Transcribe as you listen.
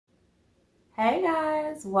Hey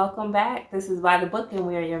guys, welcome back. This is By the Book and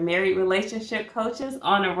we are your married relationship coaches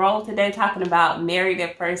on a roll today talking about Married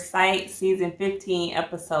at First Sight, Season 15,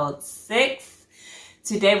 Episode 6.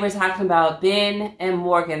 Today we're talking about Bihn and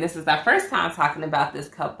Morgan. This is our first time talking about this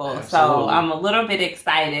couple, Absolutely. So I'm a little bit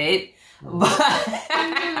excited, but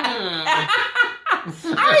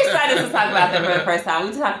I'm excited to talk about them for the first time.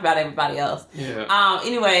 We talked about everybody else. Yeah.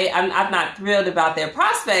 Anyway, I'm not thrilled about their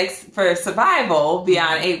prospects for survival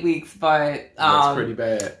beyond 8 weeks, but that's pretty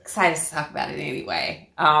bad. Excited to talk about it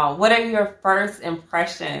anyway. What are your first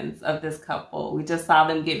impressions of this couple? We just saw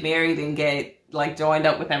them get married and get joined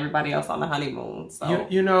up with everybody else on the honeymoon. So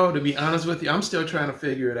you know, to be honest with you, I'm still trying to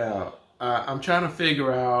figure it out. I'm trying to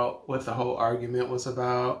figure out what the whole argument was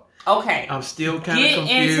about. Okay. I'm still kind of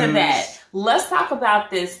confused. Get into that. Let's talk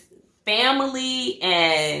about this family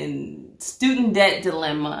and student debt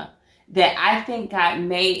dilemma that I think got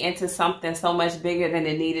made into something so much bigger than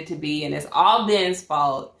it needed to be. And it's all Bihn's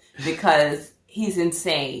fault because he's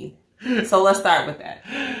insane. So let's start with that.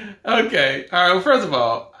 Okay. All right. Well, first of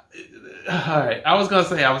all right. I was going to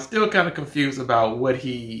say I was still kind of confused about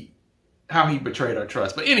how he betrayed our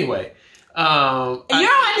trust. But anyway. You're on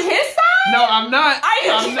his side? No, I'm not.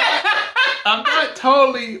 I'm not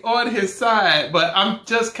totally on his side, but I'm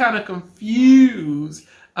just kind of confused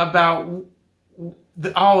about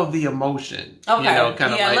all of the emotion. Okay. You know,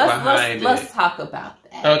 kind of behind it. Let's talk about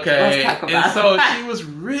that. Okay. And so she was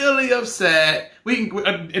really upset.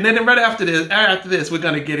 And then right after this, we're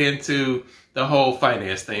going to get into the whole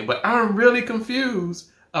finance thing. But I'm really confused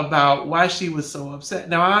about why she was so upset.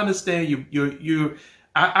 Now I understand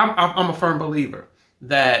I'm a firm believer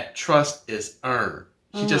that trust is earned.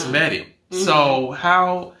 She just met him. Mm-hmm. So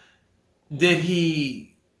how did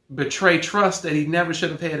he betray trust that he never should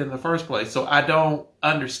have had in the first place? So I don't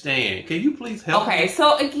understand. Can you please help me? Okay,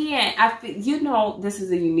 so again, this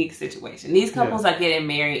is a unique situation. These couples are getting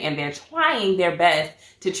married and they're trying their best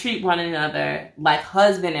to treat one another like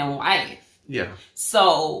husband and wife. Yeah.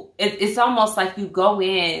 So it's almost like you go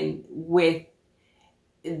in with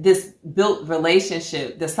this built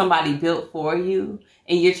relationship that somebody built for you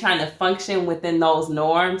and you're trying to function within those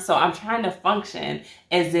norms. So I'm trying to function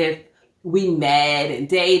as if we met and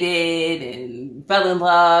dated and fell in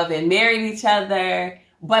love and married each other,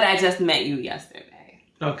 but I just met you yesterday.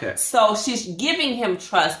 Okay. So she's giving him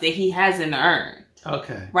trust that he hasn't earned.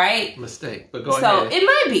 Okay. Right? Mistake. But go ahead. So it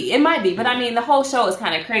might be. But I mean, the whole show is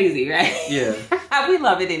kind of crazy, right? Yeah. We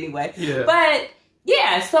love it anyway. Yeah. But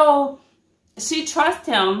yeah, so she trusts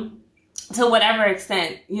him to whatever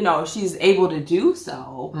extent, she's able to do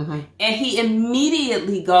so. Mm-hmm. And he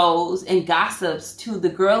immediately goes and gossips to the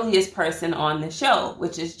girliest person on the show,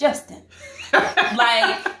 which is Justin. Who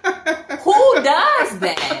does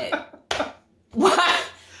that? What?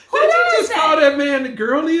 Did you just call that man the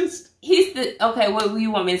girliest? He's what do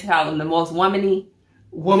you want me to call him? The most womany?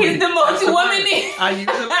 Woman. He's the most womany.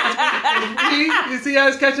 You see how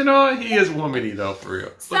it's catching on? He is womany though, for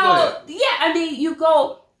real. So you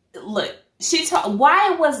go look.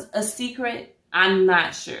 Why it was a secret? I'm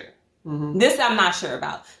not sure. Mm-hmm. This I'm not sure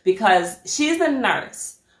about because she's a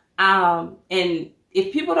nurse, and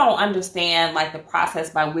if people don't understand the process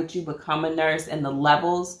by which you become a nurse and the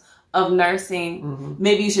levels of nursing, mm-hmm.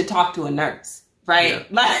 maybe you should talk to a nurse. Right?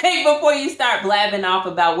 Yeah. Before you start blabbing off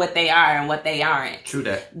about what they are and what they aren't. True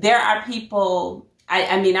that. There are people,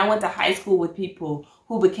 I went to high school with people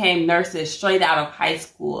who became nurses straight out of high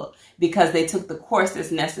school because they took the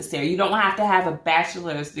courses necessary. You don't have to have a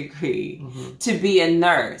bachelor's degree mm-hmm. to be a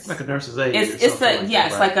nurse. Like a nurse's aide. It's a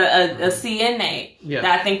CNA.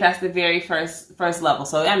 Yeah. I think that's the very first level.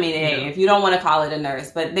 So if you don't want to call it a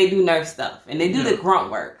nurse, but they do nurse stuff and they do the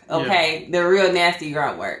grunt work. Okay, the real nasty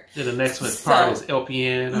grunt work. Yeah, the next part is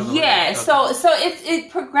LPN. Yeah, so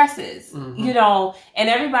it progresses, mm-hmm. And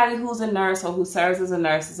everybody who's a nurse or who serves as a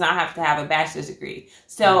nurse does not have to have a bachelor's degree.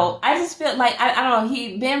 So mm-hmm. I just feel like I don't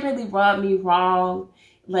know. Ben really rubbed me wrong.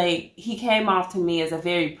 He came off to me as a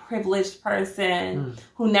very privileged person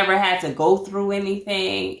who never had to go through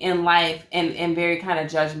anything in life and very kind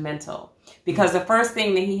of judgmental. Because the first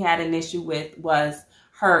thing that he had an issue with was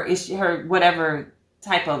her whatever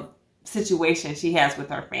type of situation she has with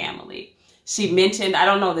her family. She mentioned, I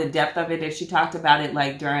don't know the depth of it, if she talked about it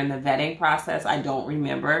during the vetting process, I don't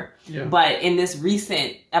remember. Yeah. But in this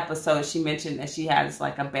recent episode, she mentioned that she has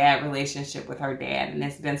a bad relationship with her dad, and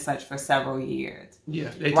it's been such for several years. Yeah,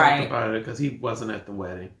 they talked about it because he wasn't at the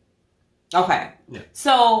wedding. Okay. Yeah.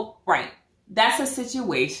 So, that's a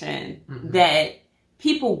situation mm-hmm. that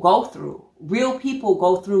people go through. Real people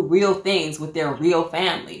go through real things with their real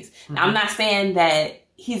families. Mm-hmm. Now, I'm not saying that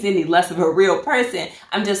he's any less of a real person.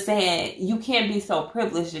 I'm just saying you can't be so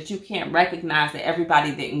privileged that you can't recognize that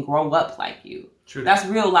everybody didn't grow up like you. True. That's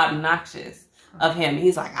real obnoxious of him.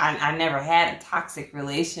 He's like, I never had a toxic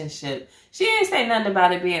relationship. She didn't say nothing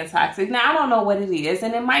about it being toxic. Now, I don't know what it is,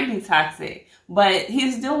 and it might be toxic, but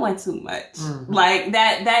he's doing too much. Mm-hmm. Like,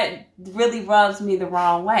 that really rubs me the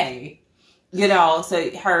wrong way. You know,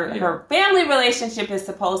 so her family relationship is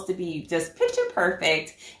supposed to be just picture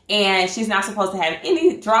perfect, and she's not supposed to have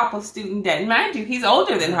any drop of student debt. Mind you, he's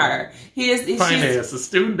older than her. Finance, a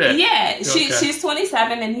student debt. Yeah, she's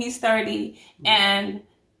 27 and he's 30, and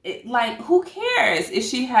who cares if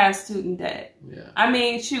she has student debt? Yeah. I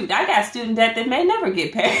mean, shoot, I got student debt that may never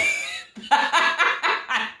get paid.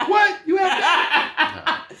 What? You have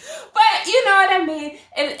that? But you know what I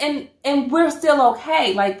mean? And we're still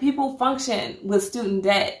okay. Like, people function with student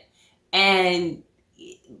debt, and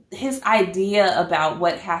his idea about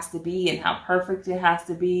what has to be and how perfect it has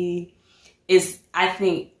to be is, I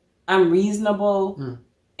think, unreasonable. Mm.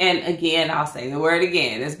 And again, I'll say the word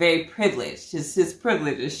again. It's very privileged. His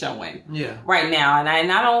privilege is showing right now,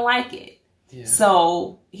 and I don't like it. Yeah.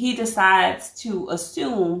 So he decides to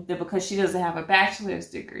assume that because she doesn't have a bachelor's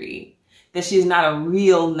degree, that she's not a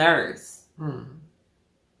real nurse. Hmm.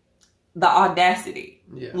 The audacity.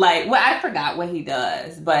 Yeah. I forgot what he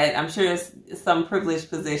does, but I'm sure it's some privileged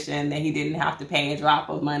position that he didn't have to pay a drop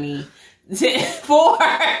of money for.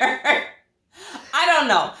 I don't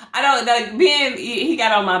know. He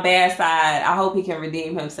got on my bad side. I hope he can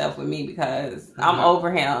redeem himself with me, because I'm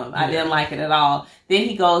over him. I didn't like it at all. Then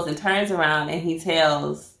he goes and turns around and he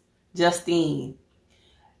tells Justine.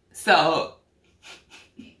 So...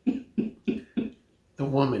 The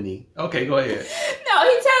womany. Okay, go ahead. No,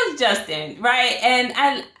 he tells Justin, right?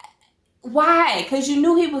 And why? Because you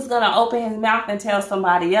knew he was going to open his mouth and tell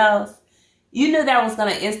somebody else. You knew that was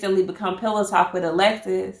going to instantly become pillow talk with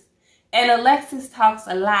Alexis. And Alexis talks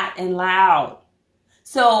a lot and loud.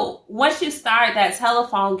 So once you start that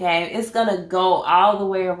telephone game, it's going to go all the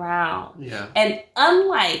way around. Yeah. And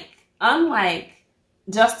unlike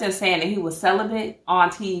Justin saying that he was celibate on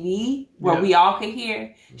TV, where we all could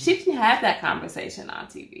hear, she didn't have that conversation on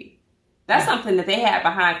TV. That's something that they had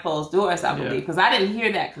behind closed doors, I believe, because I didn't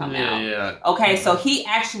hear that come out. Yeah. Okay, so he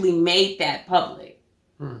actually made that public,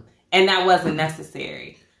 and that wasn't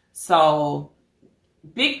necessary. So,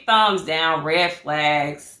 big thumbs down, red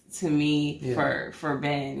flags to me for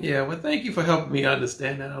Ben. Yeah, well, thank you for helping me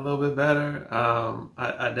understand that a little bit better.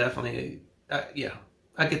 I definitely,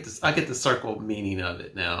 I get the circle meaning of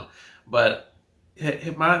it now, but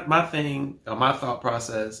my thought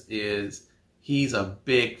process is he's a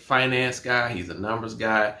big finance guy. He's a numbers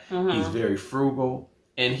guy. Mm-hmm. He's very frugal,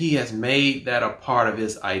 and he has made that a part of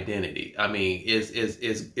his identity. I mean,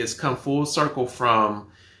 it's come full circle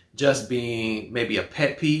from just being maybe a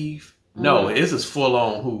pet peeve. Mm-hmm. No, this is full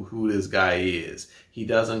on who this guy is. He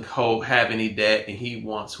doesn't have any debt, and he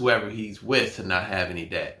wants whoever he's with to not have any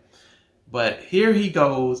debt. But here he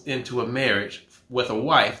goes into a marriage with a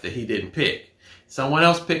wife that he didn't pick. Someone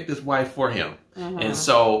else picked this wife for him. Mm-hmm. And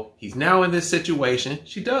so he's now in this situation.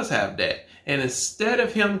 She does have debt. And instead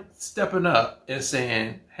of him stepping up and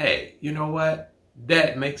saying, hey, you know what?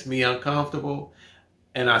 Debt makes me uncomfortable,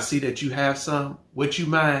 and I see that you have some. Would you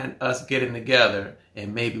mind us getting together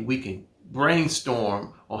and maybe we can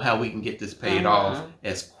brainstorm on how we can get this paid off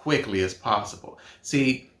as quickly as possible?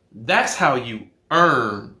 See, that's how you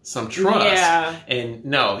earn some trust. Yeah. And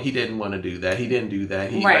no, he didn't want to do that. He didn't do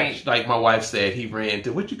that. He, like my wife said, he ran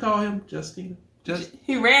to, what you call him, Justine?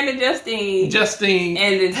 He ran to Justine.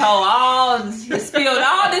 And he spilled all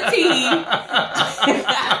the tea.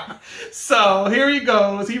 So here he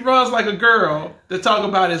goes. He runs like a girl to talk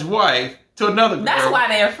about his wife to another girl. That's why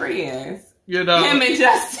they're friends. You know, him and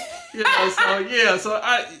Justine. So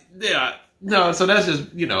that's just,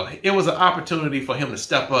 it was an opportunity for him to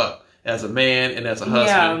step up as a man and as a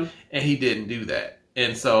husband, and he didn't do that.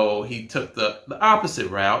 And so he took the opposite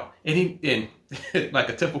route, and like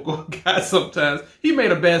a typical guy sometimes, he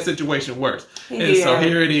made a bad situation worse. So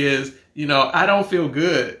here it is, I don't feel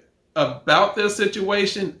good about this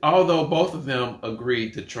situation, although both of them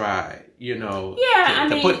agreed to try,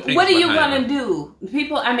 what are you going to do?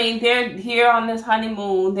 People, they're here on this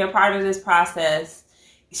honeymoon, they're part of this process.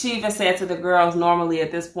 She even said to the girls, normally at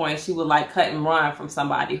this point, she would cut and run from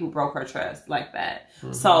somebody who broke her trust like that.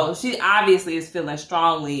 Mm-hmm. So she obviously is feeling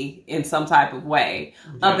strongly in some type of way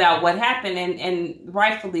about what happened, and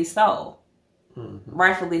rightfully so. Mm-hmm.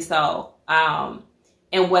 Rightfully so.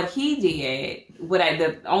 And what he did,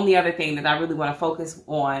 the only other thing that I really want to focus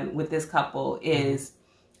on with this couple is,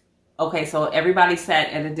 okay, so everybody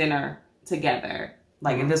sat at a dinner together.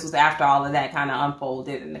 Like, and this was after all of that kind of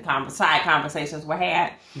unfolded and the side conversations were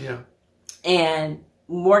had. Yeah. And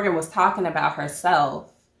Morgan was talking about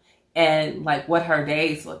herself and like what her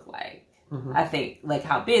days look like. I think like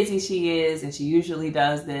how busy she is, and she usually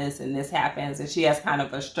does this and this happens, and she has kind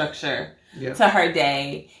of a structure to her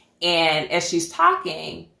day. And as she's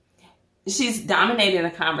talking, she's dominating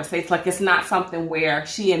the conversation. Like, it's not something where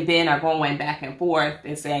she and Ben are going back and forth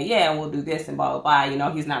and saying, yeah, we'll do this and blah, blah, blah. You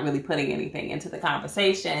know, he's not really putting anything into the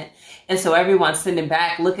conversation. And so everyone's sitting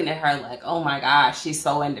back looking at her like, oh my gosh, she's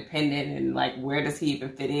so independent. And like, where does he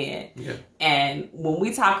even fit in? Yeah. And when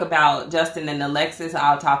we talk about Justin and Alexis,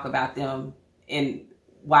 I'll talk about them and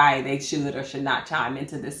why they should or should not chime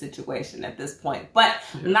into this situation at this point. But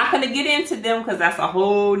I'm not going to get into them because that's a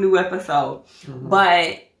whole new episode.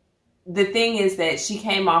 But the thing is that she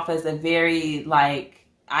came off as a very, like,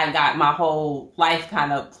 I got my whole life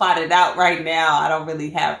kind of plotted out right now. I don't really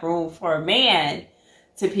have room for a man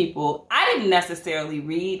to people. I didn't necessarily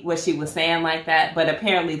read what she was saying like that, but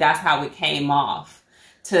apparently that's how it came off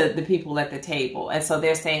to the people at the table. And so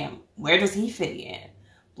they're saying, where does he fit in?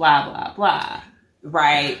 Blah, blah, blah.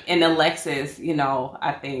 Right. And Alexis, you know,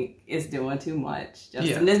 I think is doing too much.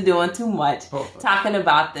 Justin is doing too much. Talking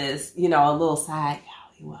about this, you know, a little side,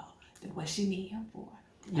 well, what she need him for?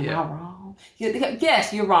 Am I wrong?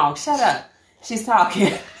 Yes, you're wrong. Shut up. She's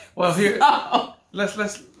talking. Well, here,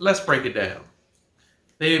 let's break it down.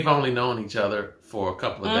 They've only known each other for a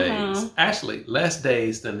couple of days. Actually, less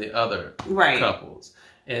days than the other couples.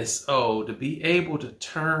 And so to be able to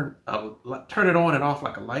turn it on and off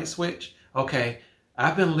like a light switch. Okay,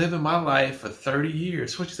 I've been living my life for 30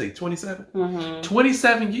 years. What'd you say, 27?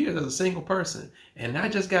 27 years as a single person. And I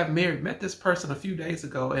just got married, met this person a few days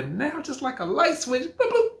ago. And now just like a light switch,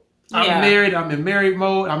 boop, boop, I'm married. I'm in married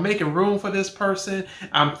mode. I'm making room for this person.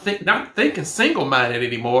 I'm not thinking single-minded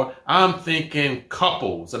anymore. I'm thinking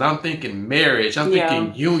couples, and I'm thinking marriage. I'm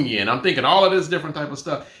thinking union. I'm thinking all of this different type of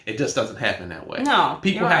stuff. It just doesn't happen that way. No,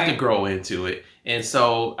 people have to grow into it, and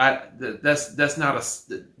so that's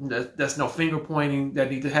no finger pointing that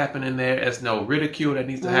needs to happen in there. There's no ridicule that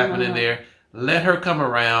needs to happen in there. Let her come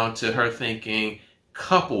around to her thinking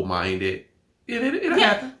couple-minded. It'll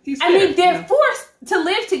happen. I mean, they're forced to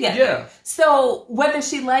live together. Yeah. So whether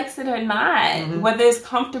she likes it or not, whether it's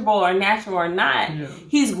comfortable or natural or not,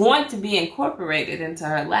 he's going to be incorporated into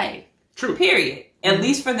her life. True. Period. At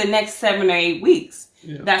least for the next 7 or 8 weeks.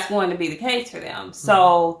 Yeah. That's going to be the case for them.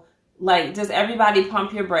 So, like, just everybody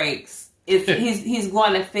pump your brakes. He's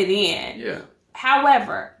going to fit in. Yeah.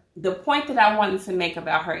 However, the point that I wanted to make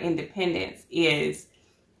about her independence is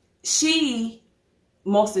she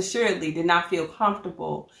most assuredly did not feel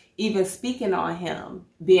comfortable even speaking on him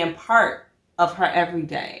being part of her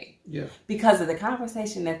everyday because of the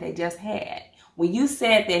conversation that they just had. When you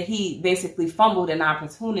said that he basically fumbled an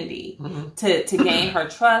opportunity to gain her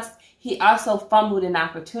trust, he also fumbled an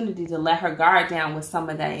opportunity to let her guard down with some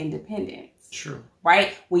of that independence. True.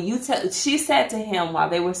 Right? When she said to him while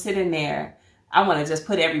they were sitting there, I want to just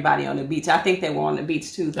put everybody on the beach. I think they were on the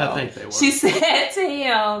beach too, though. I think they were. She said to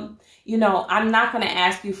him, you know, I'm not going to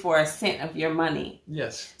ask you for a cent of your money.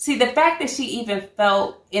 Yes. See, the fact that she even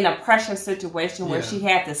felt in a pressure situation where she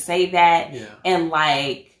had to say that and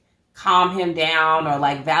like calm him down or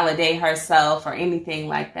like validate herself or anything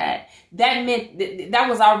like that, that meant that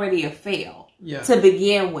was already a fail to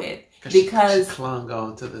begin with. Because she clung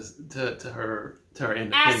on to this to her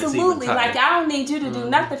independence. Absolutely. Like, I don't need you to do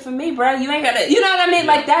nothing for me, bro. You ain't gotta, you know what I mean?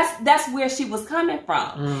 Like, that's where she was coming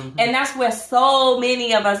from. And that's where so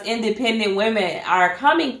many of us independent women are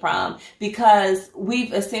coming from, because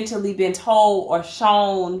we've essentially been told or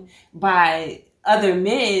shown by other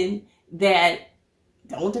men that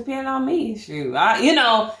don't depend on me. Shoot, you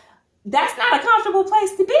know, that's not a comfortable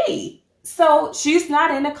place to be. So she's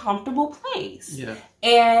not in a comfortable place. Yeah.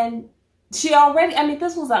 And she already, I mean,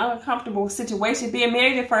 this was an uncomfortable situation. Being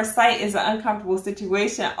married at first sight is an uncomfortable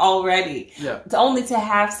situation already. Yeah. Only to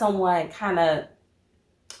have someone kind of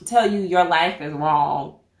tell you your life is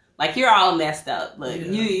wrong. Like, you're all messed up. Look,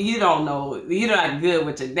 you don't know. You're not good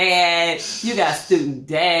with your dad. You got student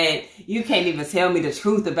debt. You can't even tell me the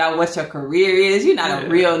truth about what your career is. You're not a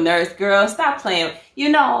real nurse, girl. Stop playing. You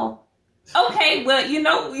know. Okay, well, you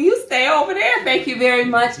know, you stay over there. Thank you very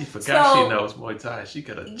much. She forgot she knows Muay Thai. She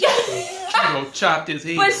could have chopped his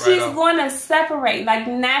head. But she's going to separate. Like,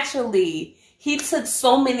 naturally, he took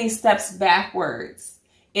so many steps backwards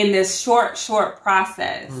in this short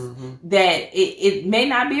process that it may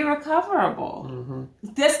not be recoverable.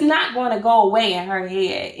 That's not going to go away in her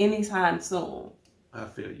head anytime soon. I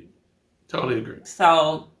feel you. Totally agree.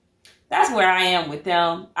 So that's where I am with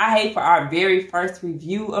them. I hate for our very first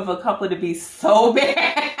review of a couple to be so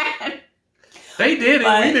bad. They did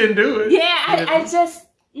it. We didn't do it. Yeah, I just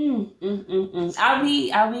I'll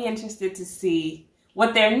be interested to see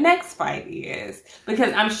what their next fight is,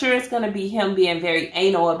 because I'm sure it's going to be him being very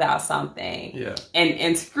anal about something,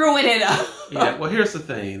 and screwing it up. Yeah. Well, here's the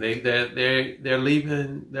thing: they're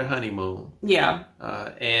leaving their honeymoon,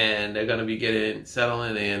 and they're going to be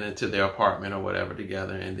settling into their apartment or whatever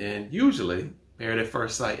together, and then usually Married at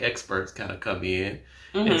First Sight experts kind of come in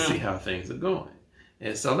and see how things are going,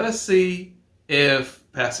 and so let's see if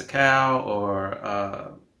Pastor Cal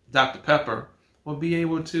or Dr. Pepper will be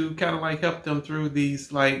able to kind of like help them through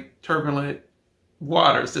these like turbulent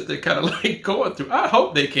waters that they're kind of like going through. I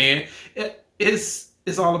hope they can. It's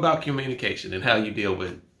all about communication and how you deal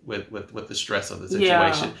with the stress of the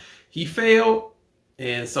situation. Yeah. He failed,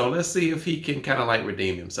 and so let's see if he can kind of like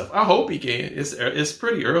redeem himself. I hope he can. It's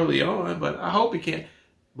pretty early on, but I hope he can.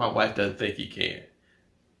 My wife doesn't think he can.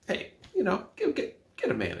 Hey, get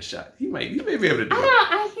a man a shot. He may be able to do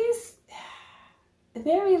it. He's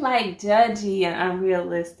very like judgy and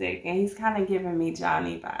unrealistic, and he's kind of giving me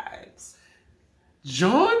Johnny vibes.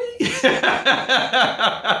 Johnny? Okay.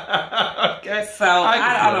 So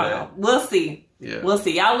I don't know. We'll see. Yeah. We'll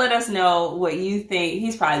see. Y'all let us know what you think.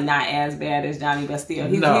 He's probably not as bad as Johnny, but still,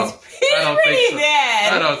 he's I don't pretty think so.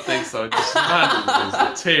 bad. I don't think so. Johnny is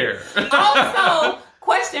a terror. Also,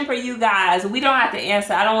 question for you guys. We don't have to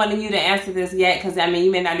answer. I don't want you to answer this yet, because I mean,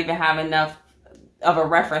 you may not even have enough of a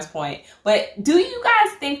reference point. But do you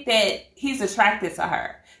guys think that he's attracted to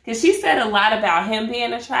her? Because she said a lot about him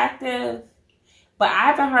being attractive, but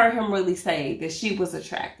I haven't heard him really say that she was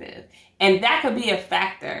attractive. And that could be a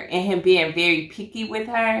factor in him being very picky with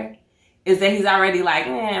her, is that he's already like,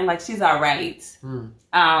 she's all right. And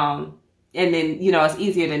then, it's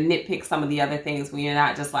easier to nitpick some of the other things when you're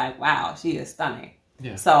not just like, wow, she is stunning.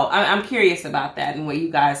 Yeah. So I'm curious about that and what you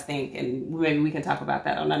guys think, and maybe we can talk about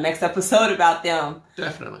that on our next episode about them.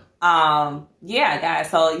 Definitely. Yeah, guys.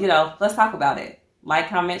 So, let's talk about it. Like,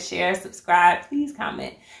 comment, share, subscribe. Please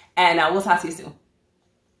comment. And we'll talk to you soon.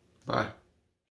 Bye.